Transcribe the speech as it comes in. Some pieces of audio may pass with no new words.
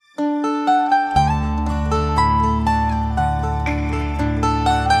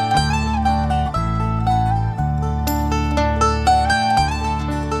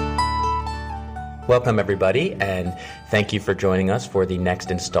Welcome, everybody, and thank you for joining us for the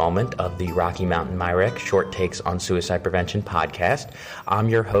next installment of the Rocky Mountain MIREC Short Takes on Suicide Prevention podcast. I'm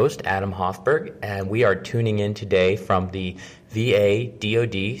your host, Adam Hoffberg, and we are tuning in today from the VA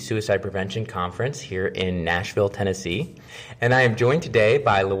DoD Suicide Prevention Conference here in Nashville, Tennessee. And I am joined today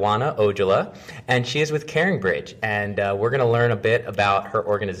by Luana Ojala, and she is with CaringBridge. And we're going to learn a bit about her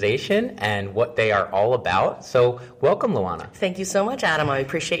organization and what they are all about. So welcome, Luana. Thank you so much, Adam. I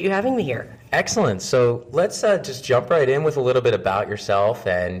appreciate you having me here. Excellent. So let's just jump right in with a little bit about yourself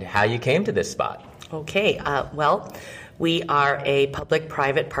and how you came to this spot. Okay. We are a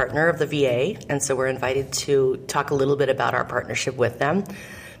public-private partner of the VA, and so we're invited to talk a little bit about our partnership with them.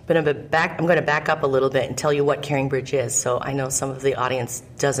 But I'm going to back up a little bit and tell you what CaringBridge is, so I know some of the audience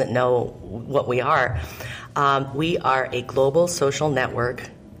doesn't know what we are. We are a global social network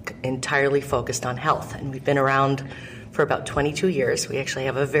entirely focused on health, and we've been around for about 22 years. We actually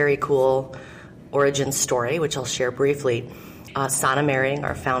have a very cool origin story, which I'll share briefly. Sana Mehring,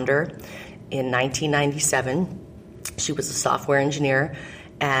 our founder, in 1997, she was a software engineer,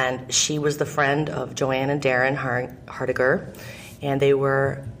 and she was the friend of Joanne and Darren Hardiger, and they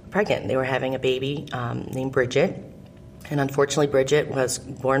were pregnant. They were having a baby named Bridget, and unfortunately Bridget was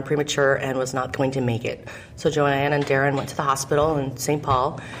born premature and was not going to make it. So Joanne and Darren went to the hospital in St.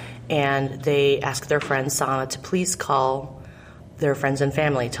 Paul, and they asked their friend Sana to please call their friends and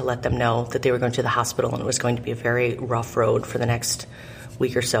family to let them know that they were going to the hospital and it was going to be a very rough road for the next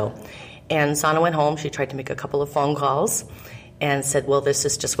week or so. And Sana went home. She tried to make a couple of phone calls and said, well, this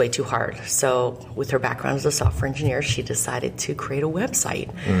is just way too hard. So with her background as a software engineer, she decided to create a website,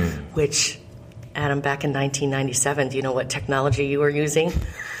 which, Adam, back in 1997, do you know what technology you were using?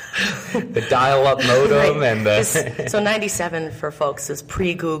 The dial-up modem. Right. So 97 for folks is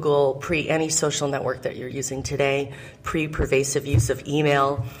pre-Google, pre-any social network that you're using today, pre-pervasive use of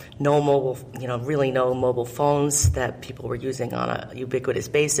email, no mobile, really no mobile phones that people were using on a ubiquitous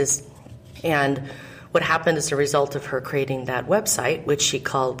basis. And what happened as a result of her creating that website, which she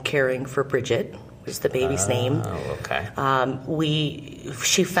called Caring for Bridget, was the baby's name. Oh, okay.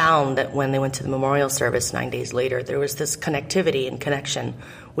 She found that when they went to the memorial service 9 days later, there was this connectivity and connection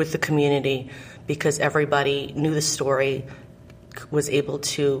with the community because everybody knew the story, was able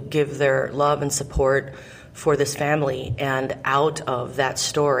to give their love and support for this family, and out of that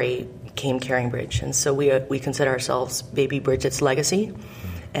story came CaringBridge. And so we consider ourselves Baby Bridget's legacy.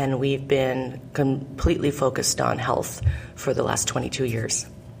 And we've been completely focused on health for the last 22 years.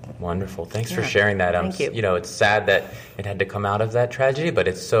 Wonderful. Thanks for sharing that. Thank you. It's sad that it had to come out of that tragedy, but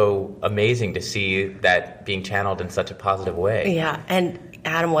it's so amazing to see that being channeled in such a positive way. Yeah, and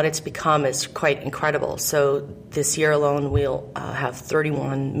Adam, what it's become is quite incredible. So this year alone, we'll have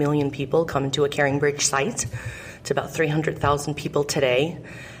 31 million people come into a CaringBridge site. It's about 300,000 people today.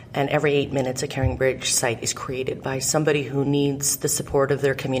 And every 8 minutes, a CaringBridge site is created by somebody who needs the support of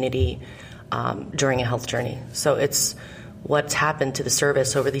their community during a health journey. So it's what's happened to the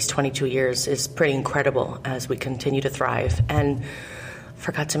service over these 22 years is pretty incredible as we continue to thrive. And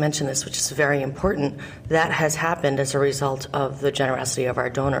forgot to mention this, which is very important, that has happened as a result of the generosity of our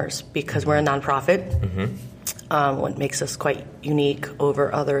donors because we're a nonprofit. Mm-hmm. What makes us quite unique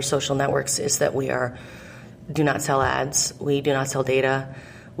over other social networks is that we do not sell ads, we do not sell data.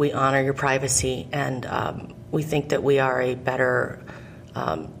 We honor your privacy, and we think that we are a better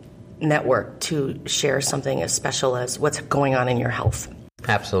network to share something as special as what's going on in your health.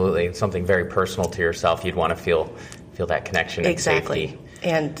 Absolutely. It's something very personal to yourself. You'd want to feel that connection and safety.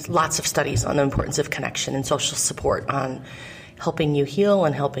 And lots of studies on the importance of connection and social support on helping you heal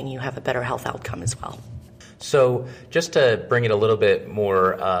and helping you have a better health outcome as well. So just to bring it a little bit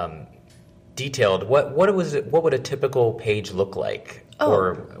more detailed, what would a typical page look like?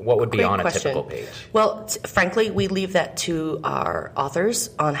 Or what would be on a typical page? Well, frankly, we leave that to our authors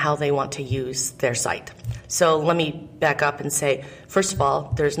on how they want to use their site. So let me back up and say, first of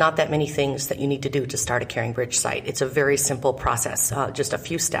all, there's not that many things that you need to do to start a CaringBridge site. It's a very simple process, just a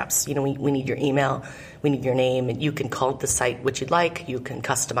few steps. We need your email, we need your name, and you can call the site what you'd like. You can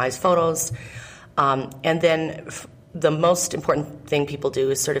customize photos. And then the most important thing people do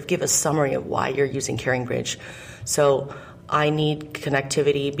is sort of give a summary of why you're using CaringBridge. So I need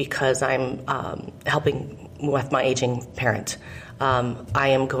connectivity because I'm helping with my aging parent. I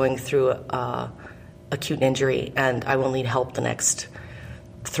am going through acute injury, and I will need help the next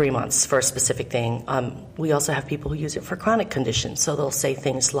 3 months for a specific thing. We also have people who use it for chronic conditions. So they'll say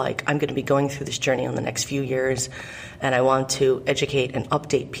things like, I'm going to be going through this journey in the next few years, and I want to educate and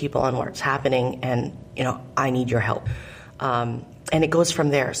update people on what's happening, and I need your help. And it goes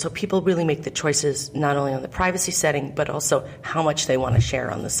from there. So people really make the choices not only on the privacy setting, but also how much they want to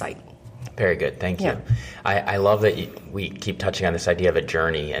share on the site. Very good. Thank you. Yeah. I love that we keep touching on this idea of a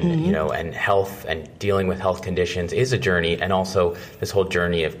journey, and and health and dealing with health conditions is a journey, and also this whole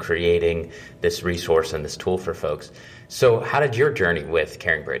journey of creating this resource and this tool for folks. So how did your journey with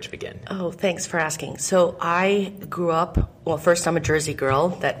CaringBridge begin? Oh, thanks for asking. So I grew up, well, first I'm a Jersey girl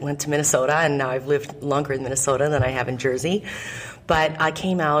that went to Minnesota, and now I've lived longer in Minnesota than I have in Jersey. But I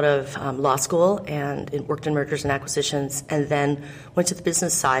came out of law school and worked in mergers and acquisitions, and then went to the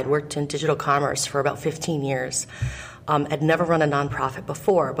business side, worked in digital commerce for about 15 years. I'd never run a nonprofit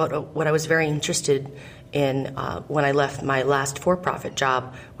before, but what I was very interested in when I left my last for-profit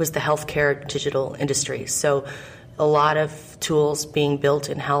job was the healthcare digital industry. So a lot of tools being built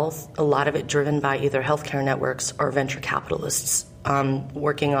in health, a lot of it driven by either healthcare networks or venture capitalists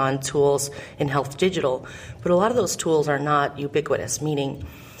working on tools in health digital. But a lot of those tools are not ubiquitous, meaning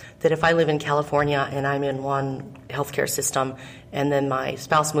that if I live in California and I'm in one healthcare system and then my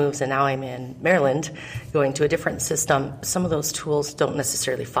spouse moves and now I'm in Maryland going to a different system, some of those tools don't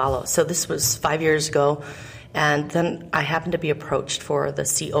necessarily follow. So this was 5 years ago. And then I happened to be approached for the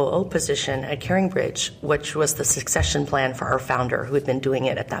COO position at CaringBridge, which was the succession plan for our founder, who had been doing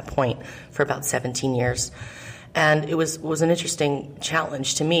it at that point for about 17 years. And it was an interesting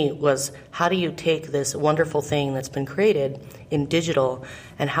challenge to me, was how do you take this wonderful thing that's been created in digital,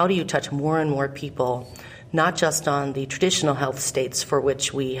 and how do you touch more and more people, not just on the traditional health states for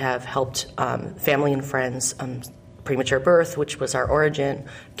which we have helped family and friends, premature birth, which was our origin,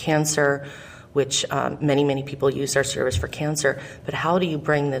 cancer, which many people use our service for cancer, but how do you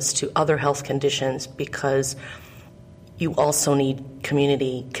bring this to other health conditions, because you also need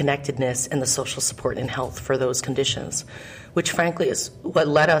community connectedness and the social support in health for those conditions, which frankly is what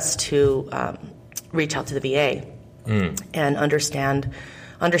led us to reach out to the VA and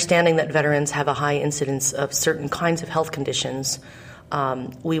understanding that veterans have a high incidence of certain kinds of health conditions.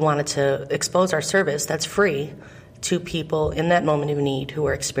 We wanted to expose our service that's free to people in that moment of need who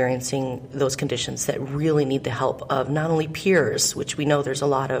are experiencing those conditions that really need the help of not only peers, which we know there's a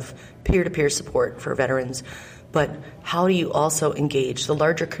lot of peer-to-peer support for veterans, but how do you also engage the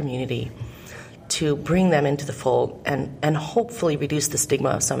larger community to bring them into the fold and hopefully reduce the stigma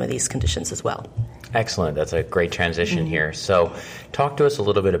of some of these conditions as well. Excellent. That's a great transition here. So talk to us a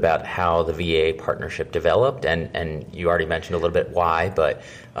little bit about how the VA partnership developed, and you already mentioned a little bit why, but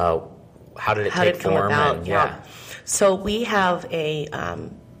how did it take form? So we have a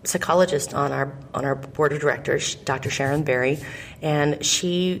psychologist on our board of directors, Dr. Sharon Berry, and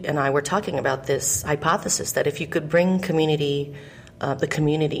she and I were talking about this hypothesis that if you could bring the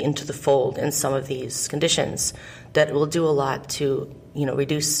community into the fold in some of these conditions, that it will do a lot to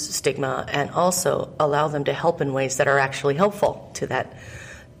reduce stigma and also allow them to help in ways that are actually helpful to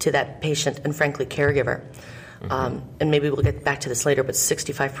that patient and frankly caregiver. And maybe we'll get back to this later, but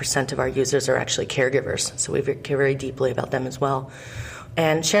 65% of our users are actually caregivers, so we care very deeply about them as well.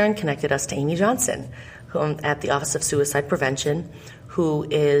 And Sharon connected us to Amy Johnson at the Office of Suicide Prevention, who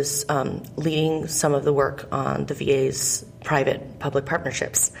is leading some of the work on the VA's private-public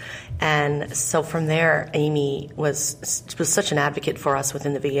partnerships. And so from there, Amy was such an advocate for us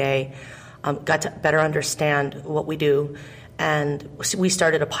within the VA, got to better understand what we do, and we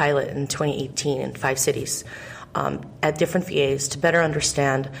started a pilot in 2018 in 5 cities at different VAs to better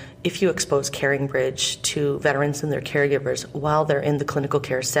understand if you expose CaringBridge to veterans and their caregivers while they're in the clinical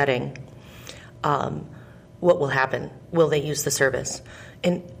care setting, what will happen? Will they use the service?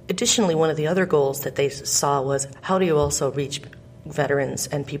 And additionally, one of the other goals that they saw was how do you also reach veterans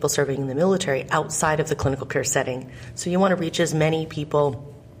and people serving in the military outside of the clinical care setting? So you want to reach as many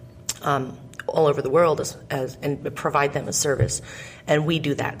people all over the world as and provide them a service, and we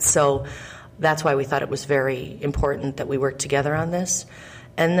do that. So that's why we thought it was very important that we work together on this.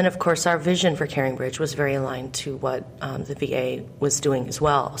 And then, of course, our vision for CaringBridge was very aligned to what the VA was doing as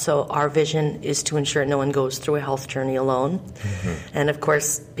well. So our vision is to ensure no one goes through a health journey alone. Mm-hmm. And, of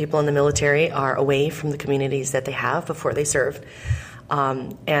course, people in the military are away from the communities that they have before they served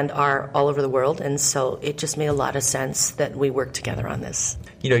and are all over the world. And so it just made a lot of sense that we work together on this.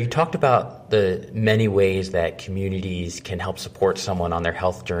 You talked about the many ways that communities can help support someone on their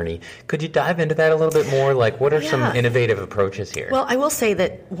health journey. Could you dive into that a little bit more? Like, what are some innovative approaches here? Well, I will say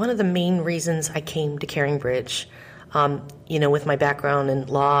that one of the main reasons I came to CaringBridge, with my background in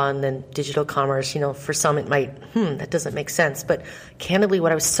law and then digital commerce, for some it might, that doesn't make sense. But candidly,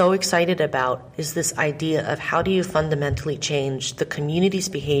 what I was so excited about is this idea of how do you fundamentally change the community's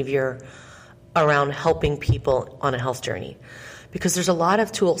behavior around helping people on a health journey. Because there's a lot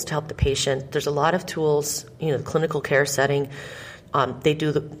of tools to help the patient. There's a lot of tools, the clinical care setting. They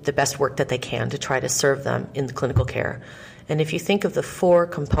do the best work that they can to try to serve them in the clinical care. And if you think of the 4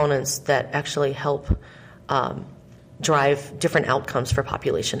 components that actually help drive different outcomes for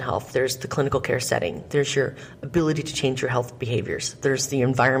population health, there's the clinical care setting, there's your ability to change your health behaviors, there's the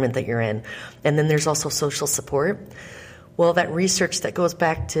environment that you're in, and then there's also social support. Well, that research that goes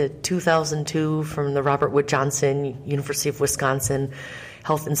back to 2002 from the Robert Wood Johnson University of Wisconsin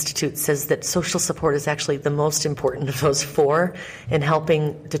Health Institute says that social support is actually the most important of those 4 in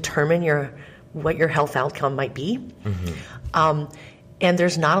helping determine what your health outcome might be. Mm-hmm. And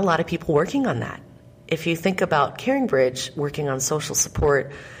there's not a lot of people working on that. If you think about CaringBridge working on social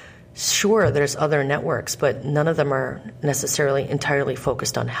support, sure, there's other networks, but none of them are necessarily entirely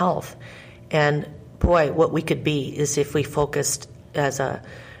focused on health. And boy, what we could be is if we focused as a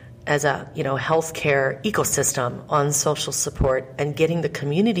healthcare ecosystem on social support and getting the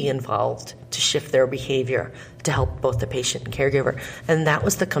community involved to shift their behavior to help both the patient and caregiver. And that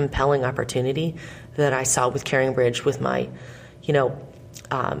was the compelling opportunity that I saw with CaringBridge, with my,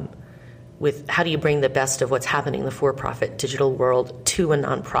 with how do you bring the best of what's happening in the for-profit digital world to a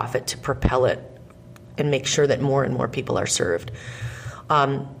nonprofit to propel it and make sure that more and more people are served.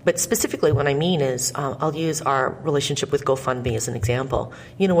 But specifically what I mean is I'll use our relationship with GoFundMe as an example.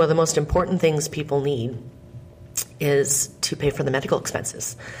 One of the most important things people need is to pay for the medical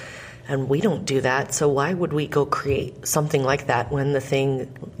expenses. And we don't do that, so why would we go create something like that when the thing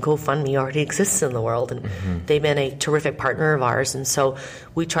GoFundMe already exists in the world? And they've been a terrific partner of ours, and so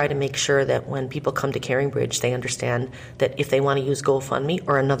we try to make sure that when people come to CaringBridge, they understand that if they want to use GoFundMe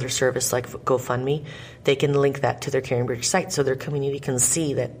or another service like GoFundMe, they can link that to their CaringBridge site so their community can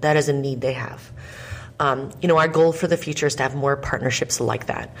see that that is a need they have. Our goal for the future is to have more partnerships like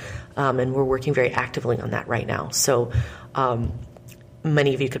that, and we're working very actively on that right now. So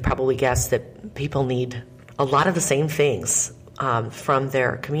many of you could probably guess that people need a lot of the same things from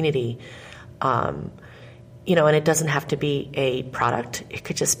their community. And it doesn't have to be a product. It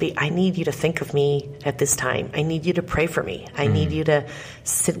could just be, I need you to think of me at this time. I need you to pray for me. I need you to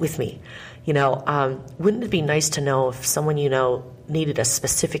sit with me. Wouldn't it be nice to know if someone needed a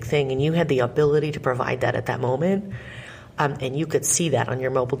specific thing and you had the ability to provide that at that moment, and you could see that on your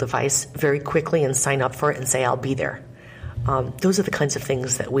mobile device very quickly and sign up for it and say, I'll be there. Those are the kinds of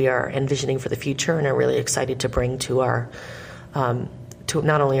things that we are envisioning for the future and are really excited to bring to our to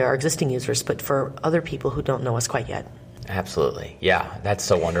not only our existing users, but for other people who don't know us quite yet. Absolutely. Yeah, that's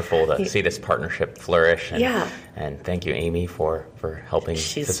so wonderful to see this partnership flourish. And thank you, Amy, for helping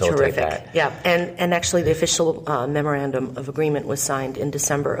facilitate that. Yeah, and actually the official memorandum of agreement was signed in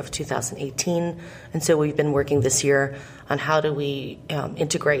December of 2018. And so we've been working this year on how do we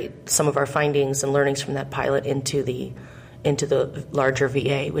integrate some of our findings and learnings from that pilot into the larger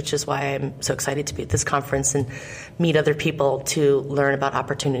VA, which is why I'm so excited to be at this conference and meet other people to learn about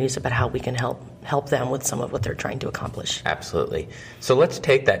opportunities about how we can help them with some of what they're trying to accomplish. Absolutely. So let's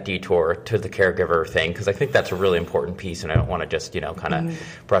take that detour to the caregiver thing, because I think that's a really important piece, and I don't want to just, kind of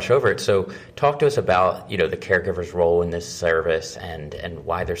brush over it. So talk to us about, the caregiver's role in this service and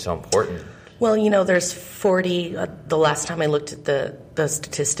why they're so important. Well, there's 40, the last time I looked at the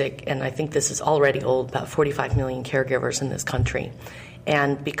statistic, and I think this is already old, about 45 million caregivers in this country.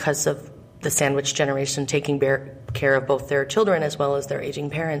 And because of the sandwich generation taking care of both their children as well as their aging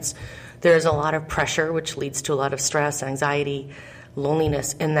parents, there's a lot of pressure, which leads to a lot of stress, anxiety,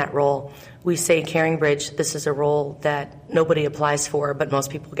 loneliness in that role. We say CaringBridge, this is a role that nobody applies for, but most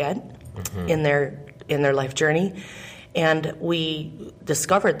people get in their life journey. And we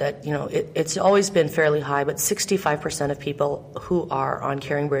discovered that, it's always been fairly high, but 65% of people who are on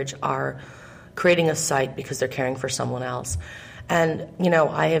CaringBridge are creating a site because they're caring for someone else. And,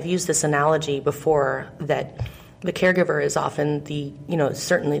 I have used this analogy before that the caregiver is often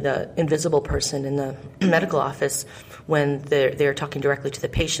certainly the invisible person in the medical office when they're talking directly to the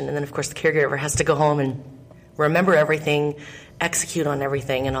patient. And then, of course, the caregiver has to go home and remember everything, execute on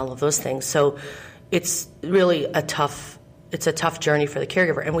everything, and all of those things. So it's really a tough journey for the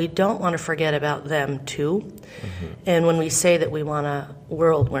caregiver, and we don't want to forget about them too. And when we say that we want a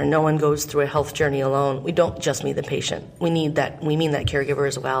world where no one goes through a health journey alone, we don't just mean the patient. We mean that caregiver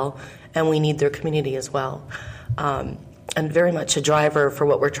as well, and we need their community as well. And very much a driver for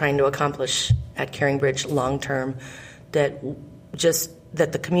what we're trying to accomplish at CaringBridge long term, that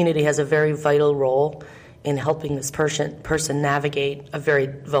the community has a very vital role in helping this person navigate a very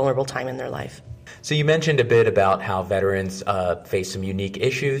vulnerable time in their life. So you mentioned a bit about how veterans face some unique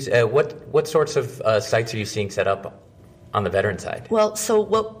issues. What sorts of sites are you seeing set up on the veteran side? Well, so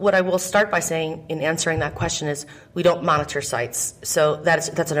what I will start by saying in answering that question is we don't monitor sites. So that's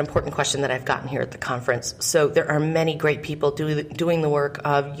an important question that I've gotten here at the conference. So there are many great people doing the work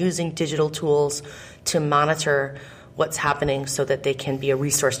of using digital tools to monitor what's happening so that they can be a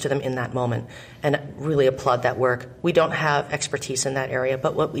resource to them in that moment, and really applaud that work. We don't have expertise in that area,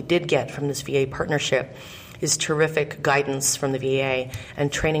 but what we did get from this VA partnership is terrific guidance from the VA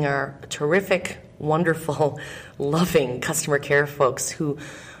and training our terrific, wonderful, loving customer care folks who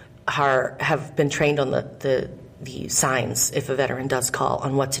have been trained on the signs if a veteran does call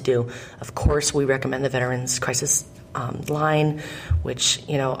on what to do. Of course, we recommend the Veterans Crisis Line, which,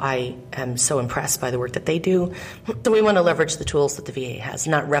 I am so impressed by the work that they do. So we want to leverage the tools that the VA has,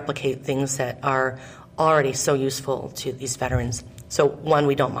 not replicate things that are already so useful to these veterans. So one,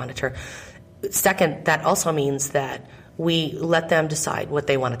 we don't monitor. Second, that also means that we let them decide what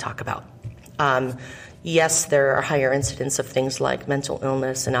they want to talk about. Yes, there are higher incidents of things like mental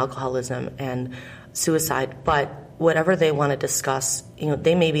illness and alcoholism and suicide, but whatever they want to discuss,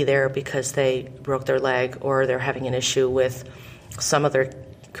 they may be there because they broke their leg or they're having an issue with some other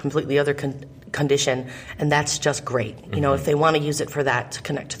completely other condition, and that's just great. Mm-hmm. If they want to use it for that to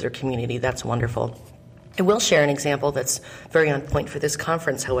connect to their community, that's wonderful. I will share an example that's very on point for this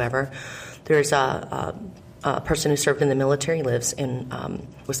conference, however. There's a person who served in the military, lives in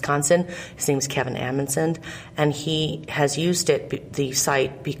Wisconsin. His name is Kevin Amundsen, and he has used the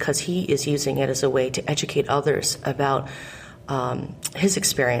site, because he is using it as a way to educate others about his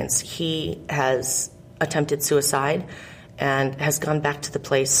experience. He has attempted suicide and has gone back to the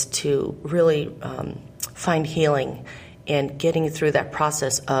place to really find healing and getting through that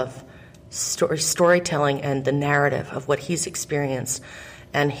process of storytelling and the narrative of what he's experienced.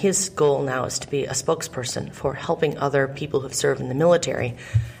 And his goal now is to be a spokesperson for helping other people who have served in the military.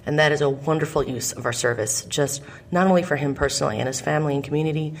 And that is a wonderful use of our service, just not only for him personally and his family and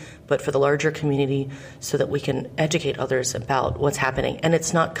community, but for the larger community, so that we can educate others about what's happening. And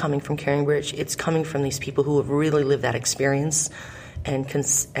it's not coming from CaringBridge. It's coming from these people who have really lived that experience and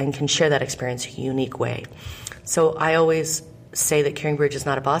can share that experience in a unique way. So I always say that CaringBridge is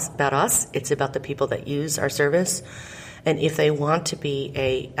not about us. It's about the people that use our service. And if they want to be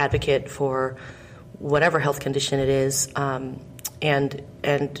a advocate for whatever health condition it is, and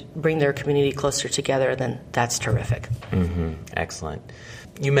bring their community closer together, then that's terrific. Mm-hmm. Excellent.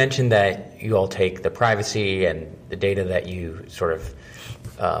 You mentioned that you all take the privacy and the data that you sort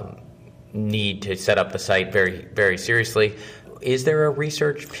of need to set up the site very, very seriously. Is there a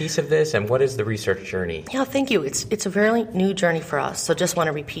research piece of this, and what is the research journey? Yeah, thank you. It's a very new journey for us. So just want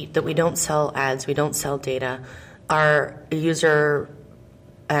to repeat that we don't sell ads, we don't sell data. Our user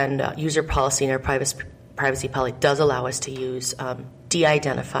policy and our privacy policy does allow us to use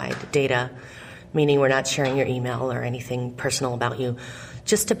de-identified data, meaning we're not sharing your email or anything personal about you,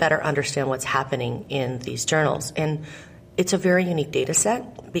 just to better understand what's happening in these journals. And it's a very unique data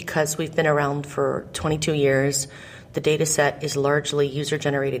set because we've been around for 22 years. The data set is largely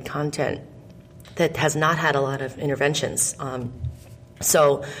user-generated content that has not had a lot of interventions.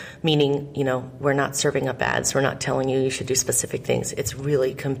 So, meaning, we're not serving up ads. We're not telling you should do specific things. It's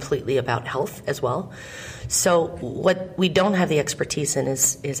really completely about health as well. So what we don't have the expertise in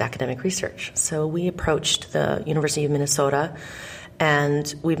is academic research. So we approached the University of Minnesota,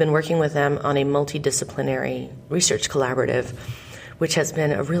 and we've been working with them on a multidisciplinary research collaborative, which has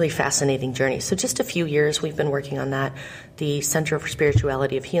been a really fascinating journey. So just a few years we've been working on that. The Center for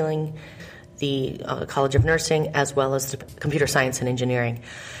Spirituality of Healing, the College of Nursing, as well as the Computer Science and Engineering.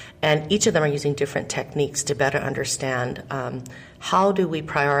 And each of them are using different techniques to better understand how do we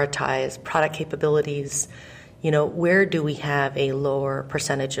prioritize product capabilities, where do we have a lower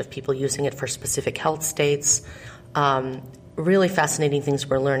percentage of people using it for specific health states. Really fascinating things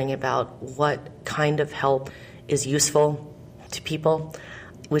we're learning about what kind of help is useful to people,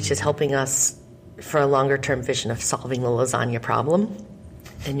 which is helping us for a longer-term vision of solving the lasagna problem.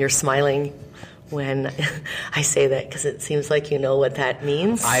 And you're smiling when I say that because it seems like you know what that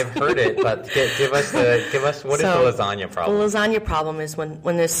means. I've heard it, but give us what is the lasagna problem? The lasagna problem is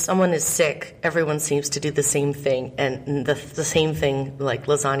when someone is sick, everyone seems to do the same thing, and the same thing, like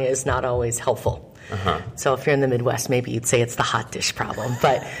lasagna, is not always helpful. Uh-huh. So if you're in the Midwest, maybe you'd say it's the hot dish problem.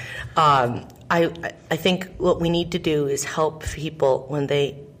 But I think what we need to do is help people when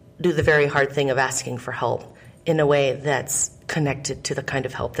they do the very hard thing of asking for help in a way that's connected to the kind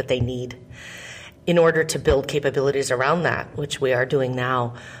of help that they need. In order to build capabilities around that, which we are doing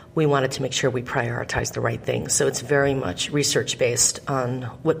now, we wanted to make sure we prioritize the right things. So it's very much research-based on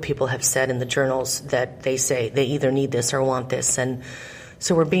what people have said in the journals that they say they either need this or want this. And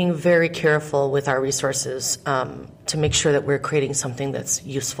so we're being very careful with our resources to make sure that we're creating something that's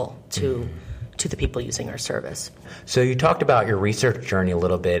useful to the people using our service. So you talked about your research journey a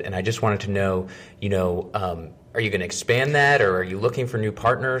little bit, and I just wanted to know, are you going to expand that, or are you looking for new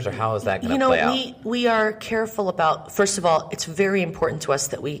partners, or how is that going to play out? We are careful about, first of all, it's very important to us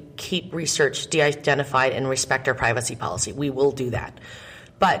that we keep research de-identified and respect our privacy policy. We will do that.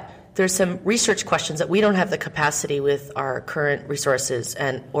 But there's some research questions that we don't have the capacity with our current resources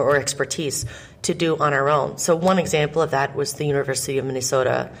or expertise to do on our own. So one example of that was the University of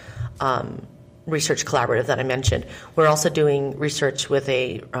Minnesota research collaborative that I mentioned. We're also doing research with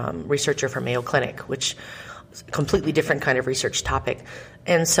a researcher from Mayo Clinic, which is a completely different kind of research topic.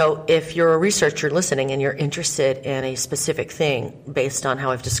 And so if you're a researcher listening and you're interested in a specific thing based on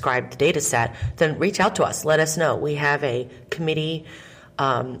how I've described the data set, then reach out to us. Let us know. We have a committee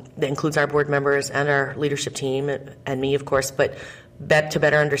that includes our board members and our leadership team and me, of course, but to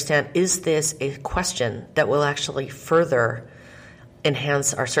better understand, is this a question that will actually further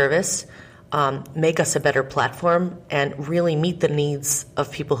enhance our service, make us a better platform, and really meet the needs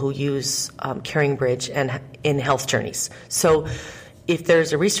of people who use CaringBridge and in health journeys. So if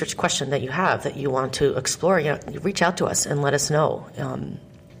there's a research question that you have that you want to explore, you reach out to us and let us know.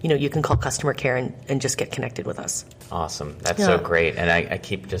 You can call customer care and just get connected with us. Awesome. That's so great. And I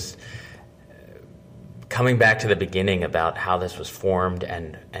keep just coming back to the beginning about how this was formed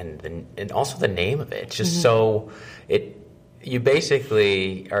and also the name of it. It's just you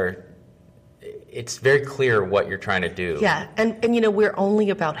basically are, it's very clear what you're trying to do. Yeah. And we're only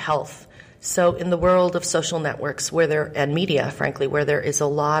about health. So in the world of social networks and media, frankly, where there is a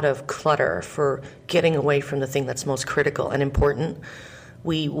lot of clutter for getting away from the thing that's most critical and important,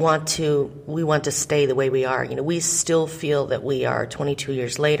 we want to stay the way we are. We still feel that we are, 22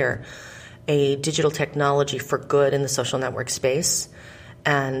 years later, a digital technology for good in the social network space.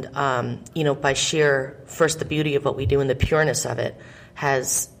 And, by first, the beauty of what we do and the pureness of it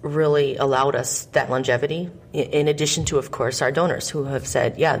has really allowed us that longevity, in addition to, of course, our donors who have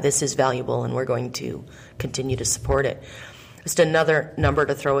said, yeah, this is valuable and we're going to continue to support it. Just another number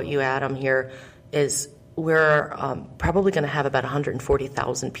to throw at you, Adam, here is we're probably going to have about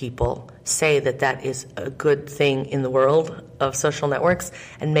 140,000 people say that is a good thing in the world of social networks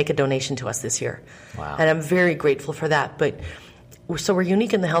and make a donation to us this year. Wow. And I'm very grateful for that. But so we're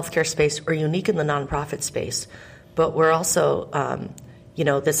unique in the healthcare space, we're unique in the nonprofit space, but we're also,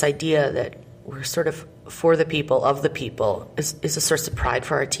 this idea that we're sort of for the people, of the people, is a source of pride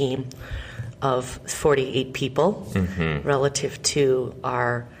for our team of 48 people relative to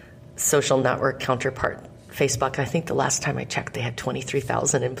our social network counterpart, Facebook. I think the last time I checked, they had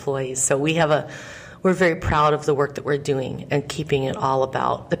 23,000 employees. So we're very proud of the work that we're doing and keeping it all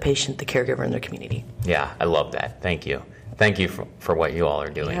about the patient, the caregiver, and their community. Yeah, I love that. Thank you. Thank you for what you all are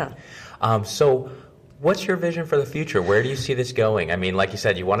doing. Yeah. So what's your vision for the future? Where do you see this going? I mean, like you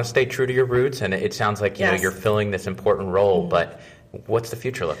said, you want to stay true to your roots, and it sounds like you're filling this important role, but what's the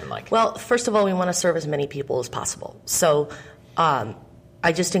future looking like? Well, first of all, we want to serve as many people as possible. So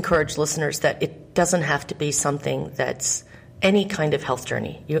I just encourage listeners that it doesn't have to be something that's any kind of health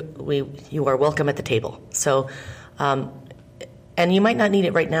journey. You are welcome at the table. So, and you might not need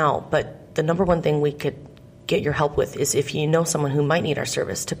it right now, but the number one thing we could get your help with is if you know someone who might need our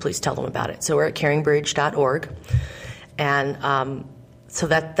service, to please tell them about it. So we're at caringbridge.org, and so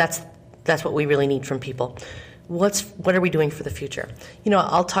that's what we really need from people. What are we doing for the future?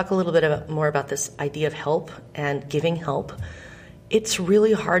 I'll talk a little bit more about this idea of help and giving help. It's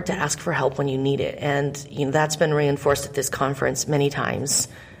really hard to ask for help when you need it, and that's been reinforced at this conference many times.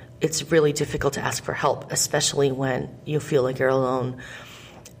 It's really difficult to ask for help, especially when you feel like you're alone.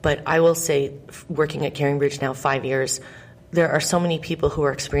 But I will say, working at CaringBridge now 5 years, there are so many people who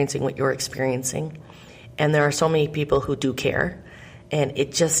are experiencing what you're experiencing, and there are so many people who do care, and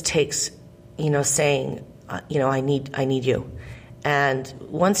it just takes, saying, I need you. And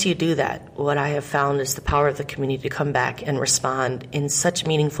once you do that, what I have found is the power of the community to come back and respond in such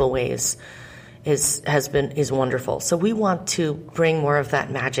meaningful ways is wonderful. So we want to bring more of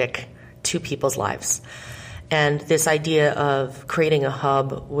that magic to people's lives. And this idea of creating a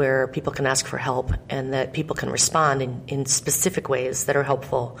hub where people can ask for help and that people can respond in specific ways that are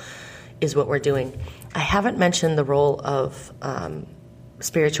helpful is what we're doing. I haven't mentioned the role of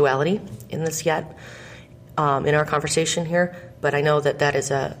spirituality in this yet, in our conversation here, but I know that is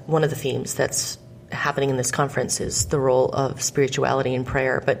one of the themes that's happening in this conference is the role of spirituality and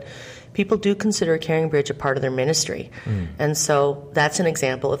prayer. But people do consider CaringBridge a part of their ministry. And so that's an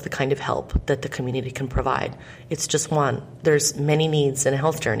example of the kind of help that the community can provide. It's just one. There's many needs in a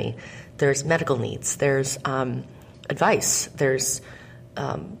health journey. There's medical needs. There's advice. There's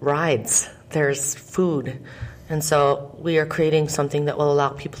rides. There's food. And so we are creating something that will allow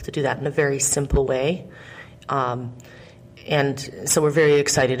people to do that in a very simple way. And so we're very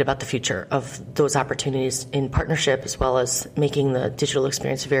excited about the future of those opportunities in partnership, as well as making the digital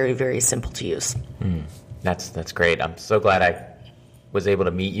experience very, very simple to use. That's great. I'm so glad I was able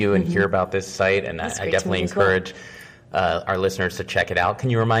to meet you and hear about this site, and I definitely encourage our listeners to check it out. Can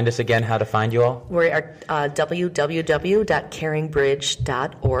you remind us again how to find you all? We're at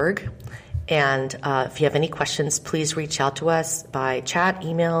www.caringbridge.org. And if you have any questions, please reach out to us by chat,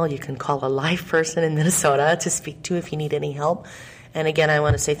 email. You can call a live person in Minnesota to speak to if you need any help. And again, I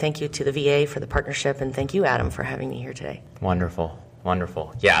want to say thank you to the VA for the partnership, and thank you, Adam, for having me here today. Wonderful.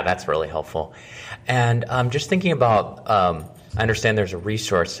 Yeah, that's really helpful. And just thinking about, I understand there's a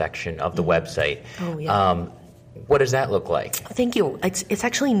resource section of the website. Oh, yeah. What does that look like? Thank you. It's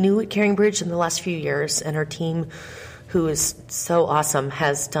actually new at CaringBridge in the last few years, and our team, who is so awesome,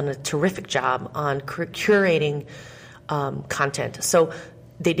 has done a terrific job on curating content. So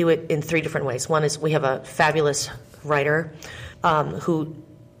they do it in 3 different ways. One is we have a fabulous writer who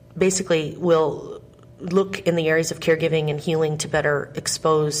basically will look in the areas of caregiving and healing to better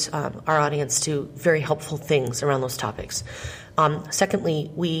expose our audience to very helpful things around those topics.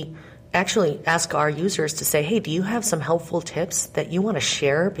 Secondly, we actually ask our users to say, hey, do you have some helpful tips that you want to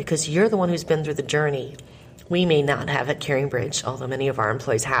share? Because you're the one who's been through the journey. We may not have at CaringBridge, although many of our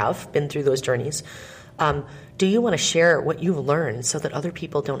employees have been through those journeys. Do you want to share what you've learned so that other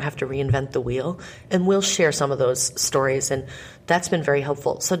people don't have to reinvent the wheel? And we'll share some of those stories, and that's been very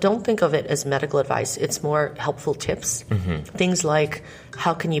helpful. So don't think of it as medical advice. It's more helpful tips. Things like,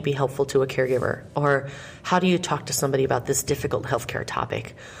 how can you be helpful to a caregiver? Or how do you talk to somebody about this difficult healthcare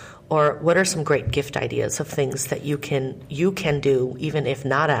topic? Or what are some great gift ideas of things that you can do, even if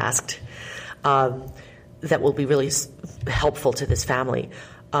not asked, that will be really helpful to this family.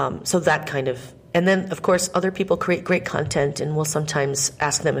 So that kind of, and then of course other people create great content, and we'll sometimes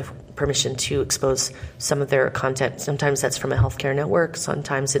ask them if permission to expose some of their content. Sometimes that's from a healthcare network,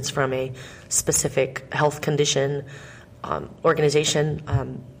 sometimes it's from a specific health condition, organization,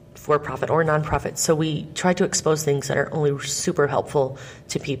 for-profit or nonprofit. So we try to expose things that are only super helpful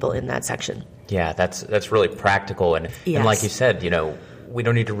to people in that section. Yeah, that's really practical, and like you said, we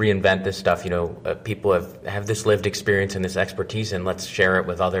don't need to reinvent this stuff. People have this lived experience and this expertise, and let's share it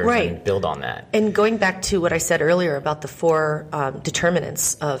with others and build on that. And going back to what I said earlier about the 4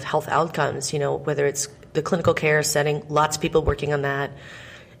 determinants of health outcomes, whether it's the clinical care setting, lots of people working on that.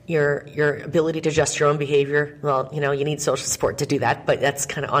 Your ability to adjust your own behavior. Well, you need social support to do that, but that's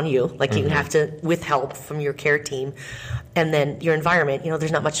kind of on you. Like you have to, with help from your care team. And then your environment,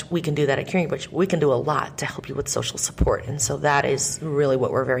 there's not much we can do that at CaringBridge. We can do a lot to help you with social support. And so that is really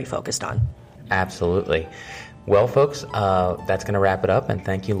what we're very focused on. Absolutely. Well, folks, that's going to wrap it up. And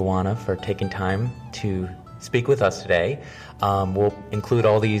thank you, Luana, for taking time to speak with us today. We'll include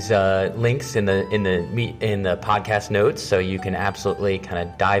all these links in the podcast notes, so you can absolutely kind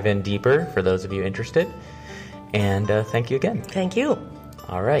of dive in deeper for those of you interested. And thank you again. Thank you.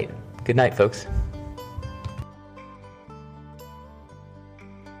 All right. Good night, folks.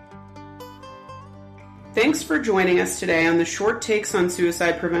 Thanks for joining us today on the Short Takes on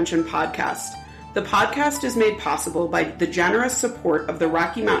Suicide Prevention podcast. The podcast is made possible by the generous support of the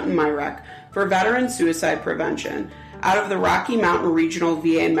Rocky Mountain MIRECC for veteran suicide prevention out of the Rocky Mountain Regional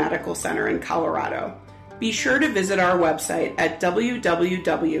VA Medical Center in Colorado. Be sure to visit our website at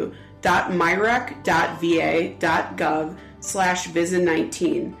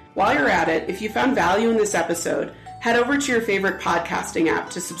www.mirec.va.gov/VISN19. While you're at it, if you found value in this episode, head over to your favorite podcasting app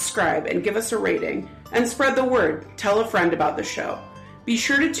to subscribe and give us a rating, and spread the word. Tell a friend about the show. Be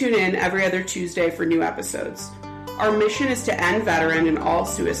sure to tune in every other Tuesday for new episodes. Our mission is to end veteran and all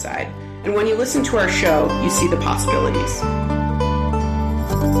suicide, and when you listen to our show, you see the possibilities.